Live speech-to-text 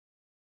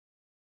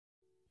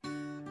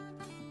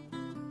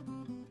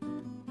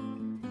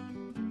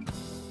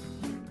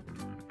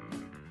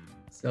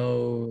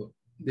So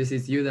this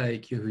is Yuda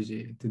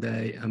Kyufuji.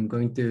 Today I'm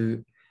going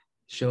to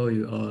show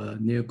you a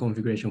new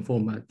configuration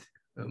format,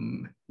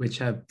 which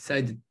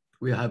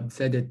we have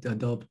decided to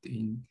adopt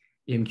in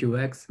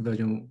EMQ X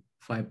version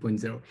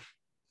 5.0.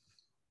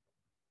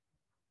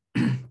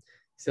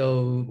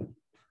 So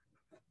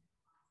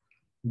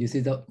this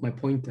is my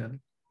pointer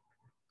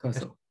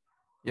cursor.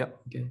 Yep.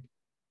 Okay.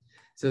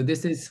 So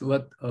this is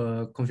what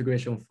a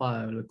configuration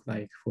file looks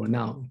like for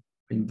now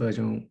in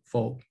version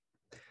 4.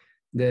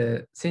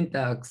 The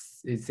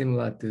syntax is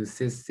similar to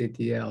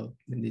sysctl,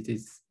 and it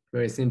is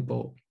very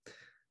simple.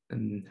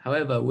 And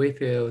however, we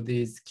feel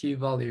this key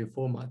value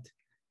format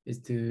is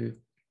too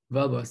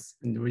verbose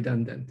and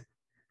redundant.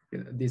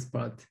 This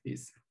part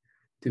is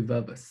too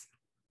verbose.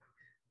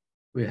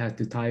 We have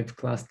to type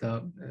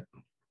cluster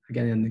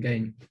again and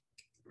again.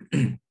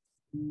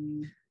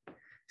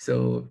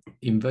 So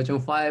in version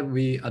 5,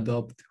 we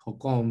adopt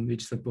HOCON,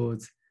 which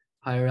supports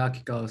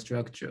hierarchical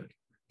structure.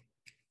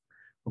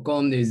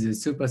 HOCON is a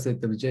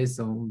superset of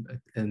JSON,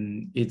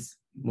 and it's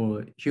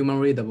more human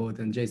readable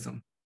than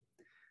JSON.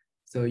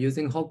 So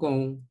using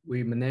HOCON,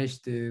 we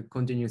managed to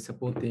continue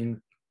supporting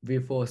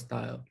v4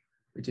 style,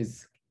 which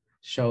is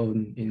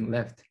shown in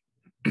left.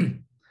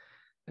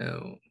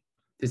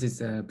 This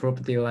is a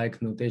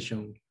property-like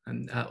notation,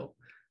 and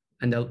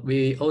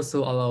we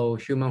also allow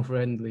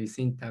human-friendly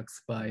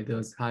syntax by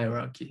those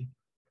hierarchy.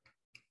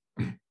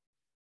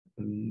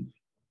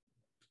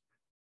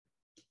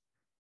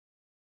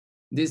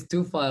 These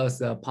two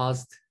files are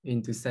passed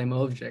into same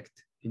object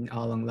in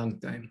Erlang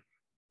runtime.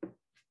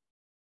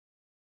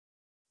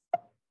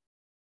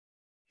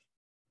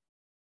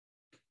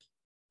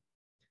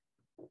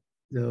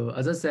 So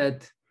as I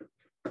said,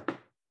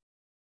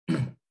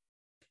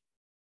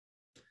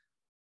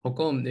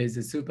 HOCON is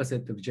a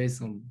superset of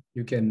JSON.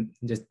 You can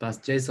just pass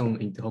JSON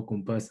into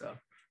HOCON parser.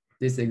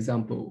 This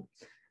example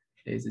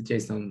is a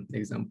JSON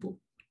example.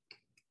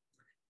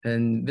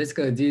 And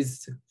basically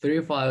these three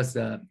files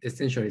are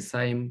essentially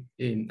same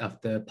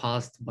after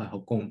passed by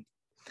HOCON.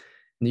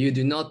 You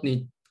do not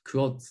need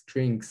quote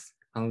strings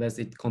unless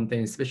it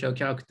contains special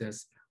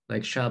characters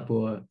like sharp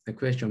or a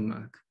question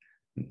mark.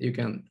 You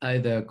can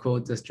either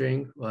quote the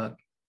string or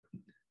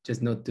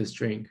just not the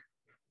string.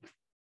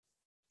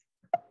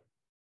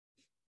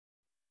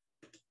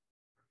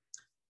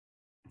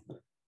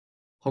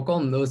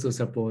 HOCON also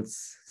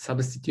supports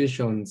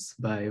substitutions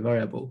by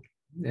variable,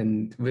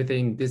 and we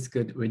think this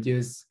could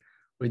reduce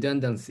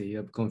redundancy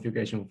of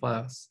configuration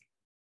files.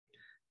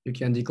 You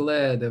can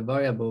declare the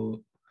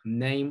variable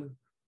name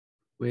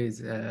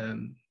with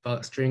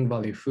string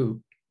value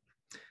foo.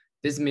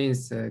 This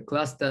means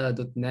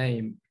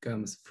cluster.name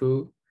becomes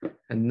foo,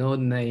 and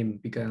node name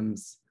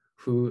becomes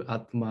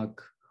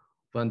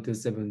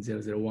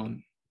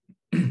foo@127001.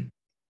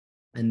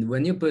 And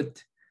when you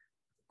put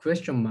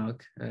question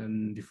mark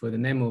before the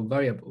name of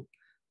variable,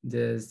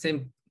 the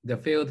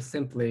field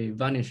simply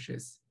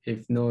vanishes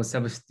if no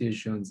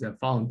substitutions are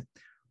found,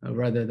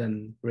 rather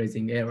than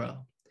raising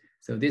error.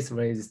 So this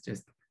raises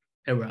just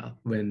error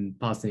when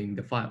passing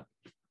the file.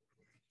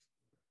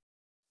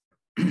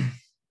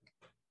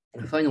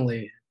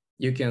 Finally,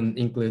 you can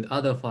include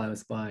other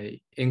files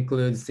by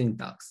include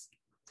syntax.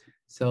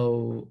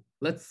 So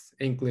let's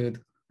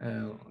include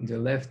on the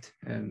left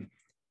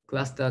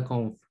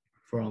cluster.conf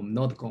from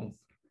node.conf.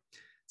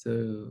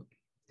 So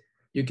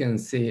you can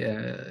see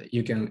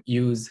you can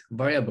use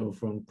variable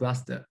from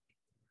cluster.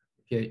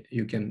 Okay,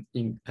 you can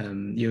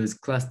use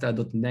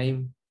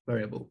cluster.name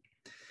variable.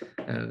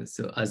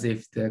 So as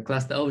if the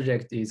cluster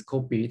object is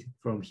copied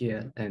from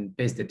here and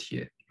pasted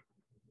here.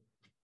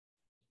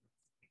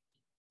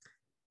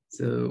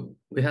 So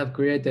we have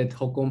created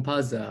HOCON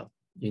parser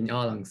in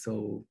Erlang,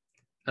 so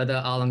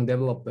other Erlang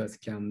developers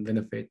can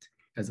benefit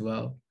as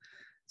well.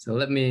 So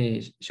let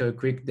me show a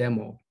quick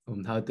demo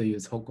on how to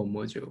use HOCON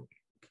module.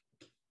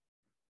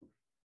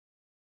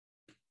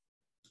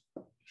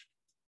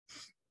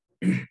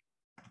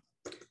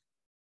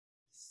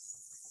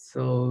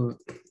 So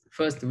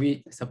first,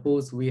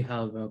 suppose we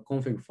have a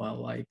config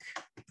file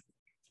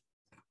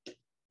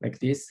like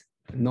this,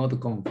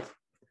 node.conf.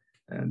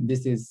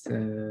 This is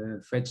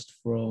fetched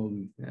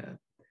from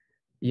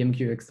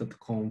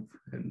emqx.conf,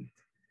 and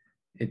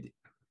it.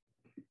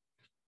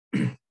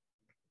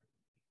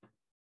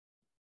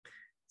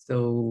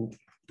 So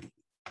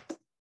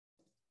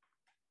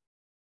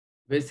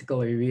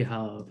basically, we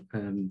have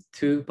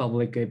two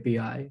public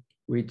API,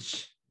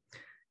 which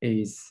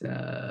is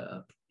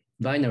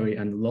binary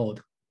and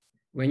load.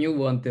 When you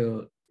want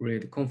to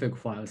read config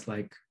files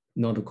like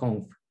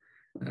node.conf,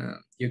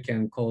 you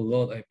can call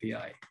load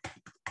API.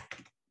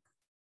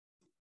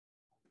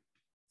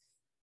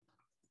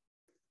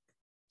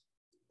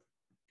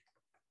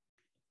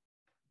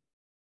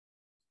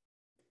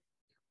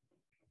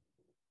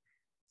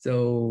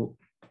 So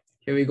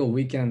here we go.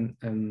 We can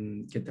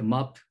get a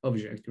map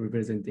object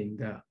representing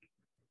the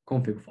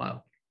config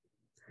file.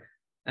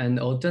 And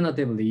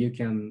alternatively, you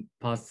can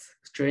pass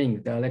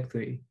string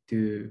directly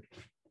to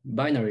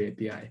binary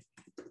API.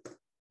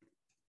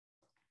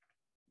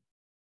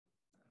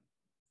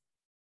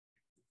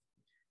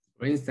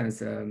 For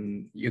instance,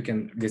 you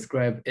can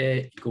describe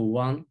A equal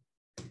 1,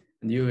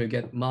 and you will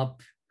get map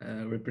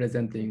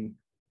representing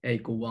A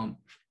equal 1.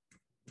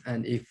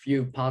 And if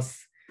you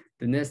pass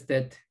the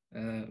nested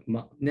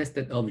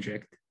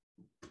object,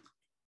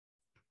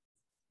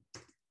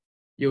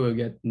 you will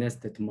get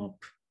nested map.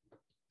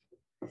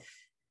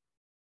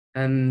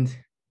 And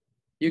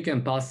you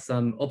can pass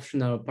some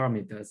optional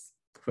parameters.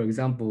 For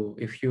example,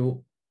 if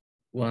you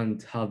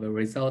want to have a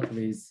result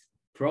with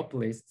prop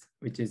list,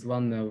 which is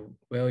one of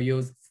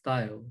well-used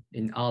style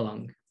in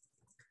Erlang,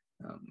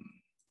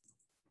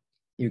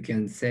 you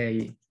can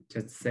say,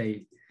 just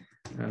say,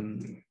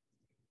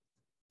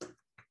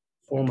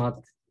 format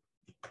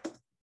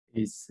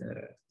is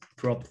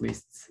prop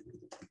lists.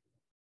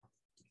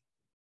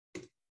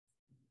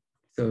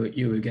 So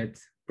you will get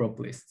prop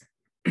list.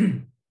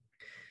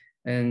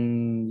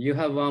 And you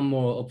have one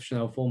more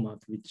optional format,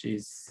 which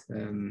is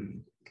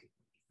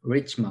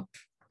rich map.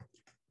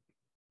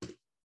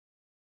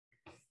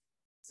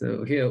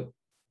 So here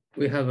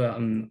we have a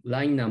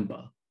line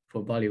number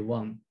for value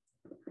 1,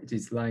 which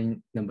is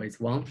line number is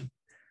 1.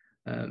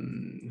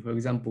 For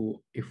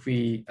example, if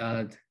we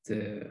add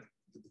the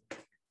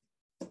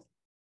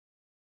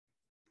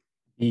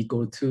B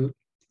equal 2,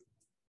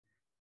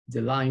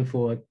 the line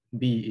for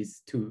B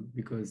is 2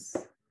 because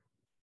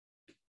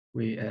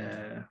we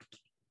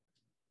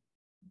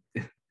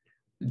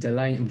the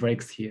line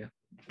breaks here.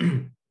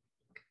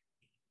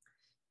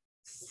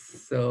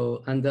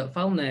 So, and the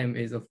file name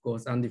is of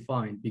course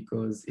undefined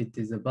because it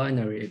is a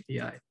binary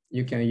API.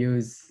 You can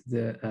use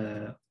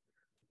the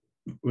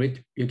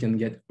you can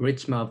get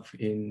rich map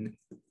in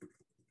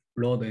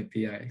load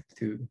API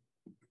to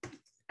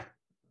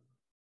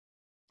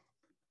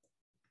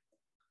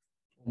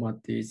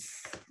format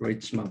this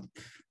rich map.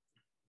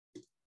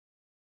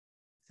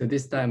 So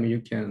this time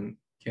you can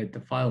get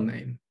the file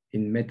name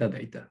in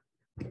metadata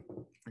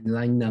and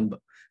line number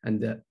and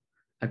the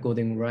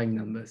according line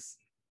numbers.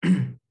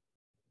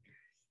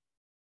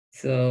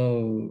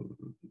 So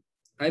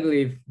I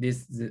believe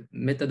this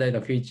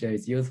metadata feature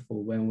is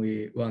useful when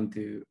we want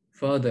to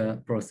further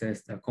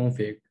process the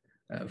config.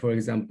 For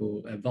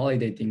example,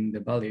 validating the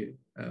value.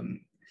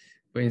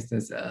 For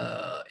instance,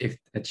 if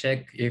a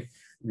check if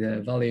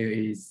the value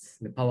is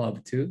the power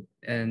of 2,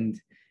 and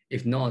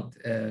if not,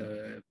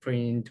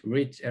 print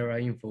rich error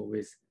info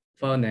with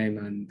file name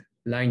and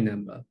line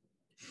number.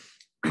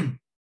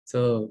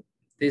 So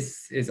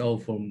this is all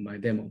from my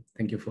demo.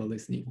 Thank you for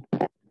listening.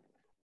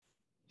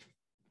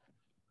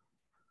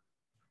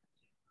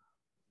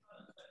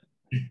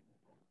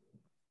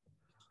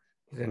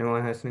 Does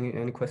anyone has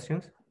any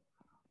questions?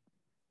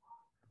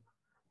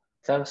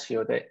 Thanks,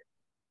 Yode.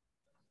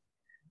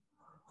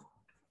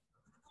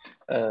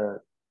 I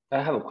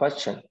have a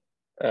question.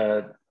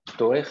 Do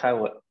we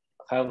have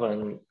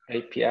an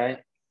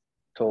API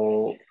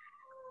to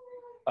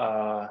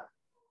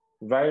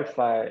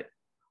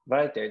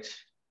validate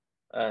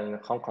an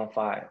HOCON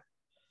file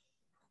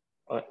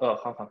or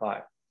HOCON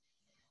file?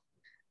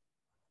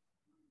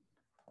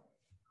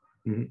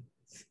 Mm-hmm.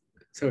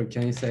 Sorry,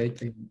 can you say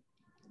it?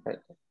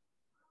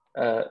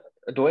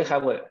 Do we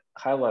have an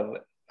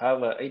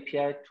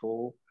API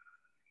to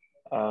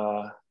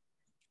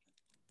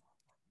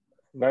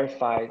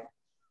verify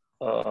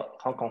a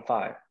HOCON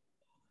file?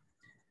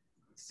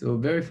 So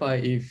verify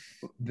if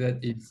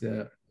that is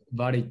a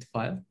valid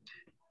file?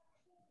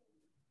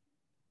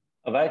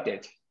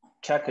 Validate,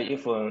 check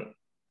if a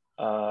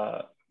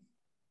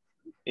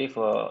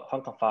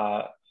HOCON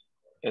file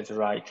is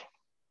right.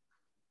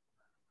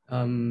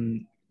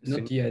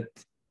 Not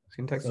yet.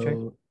 Syntax so check?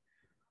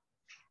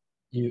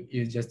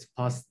 You just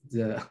pass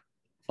the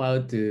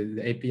file to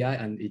the API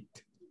and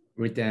it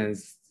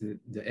returns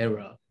the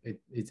error.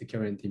 It's a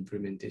current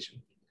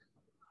implementation.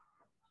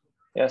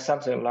 Yeah,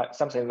 something like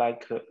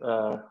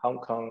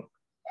HOCON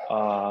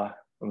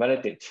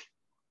validate.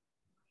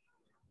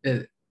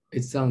 It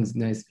sounds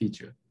nice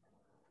feature.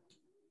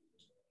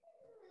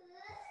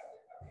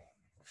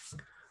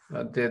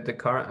 The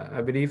current,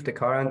 I believe the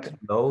current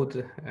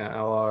load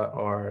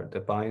or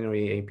the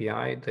binary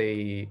API,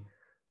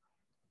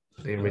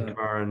 they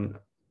return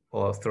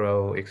or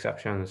throw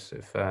exceptions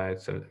if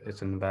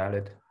it's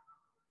invalid.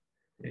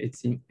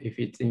 If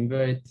it's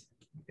invalid,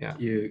 yeah,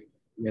 you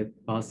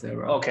get pass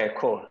error. Okay,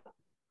 cool.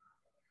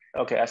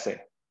 Okay, I see.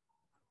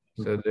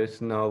 So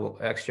there's no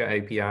extra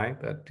API,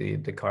 but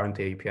the current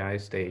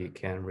APIs, they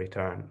can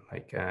return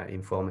like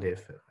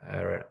informative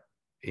error.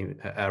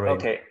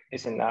 Okay,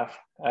 it's enough.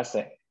 I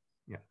see.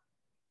 Yeah.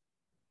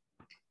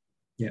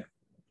 Yeah.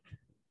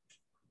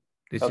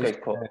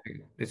 Cool.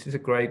 This is a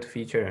great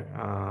feature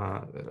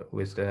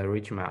with the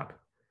rich map.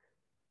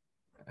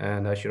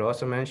 And I should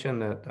also mention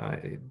that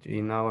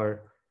in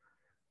our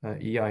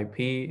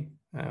EIP,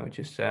 which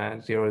is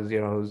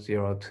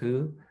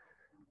 0002,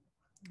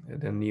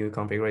 the new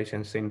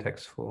configuration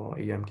syntax for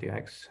EMQ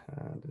X,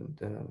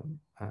 the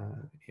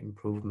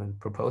improvement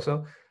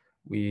proposal,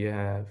 we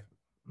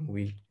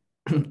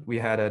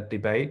had a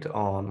debate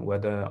on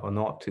whether or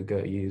not to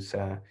use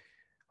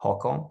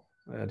HOCON.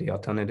 The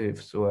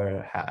alternatives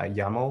were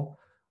YAML,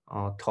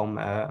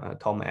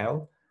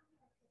 TOML,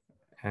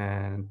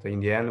 And in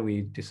the end,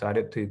 we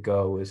decided to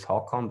go with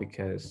HOCON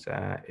because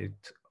it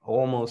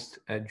almost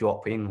a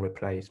drop-in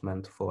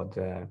replacement for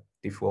the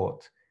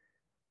default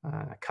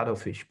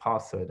cuttlefish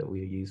parser that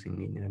we're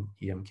using in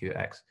EMQ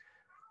X.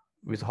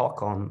 With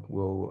HOCON,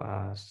 we'll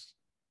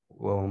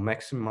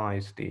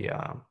maximize the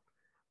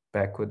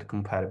backward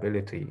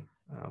compatibility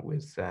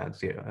with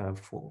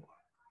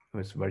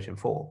version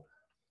 4.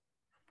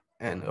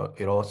 And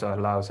it also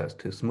allows us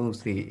to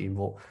smoothly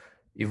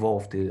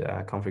evolve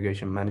the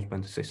configuration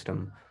management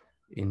system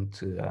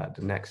into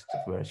the next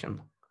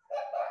version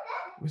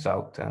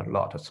without a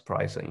lot of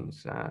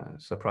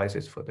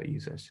surprises for the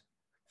users.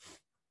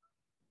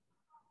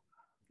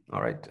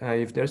 All right,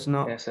 if there's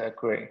not— Yes, I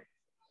agree.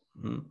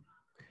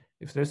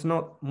 If there's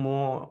not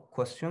more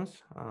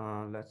questions,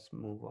 let's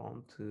move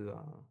on to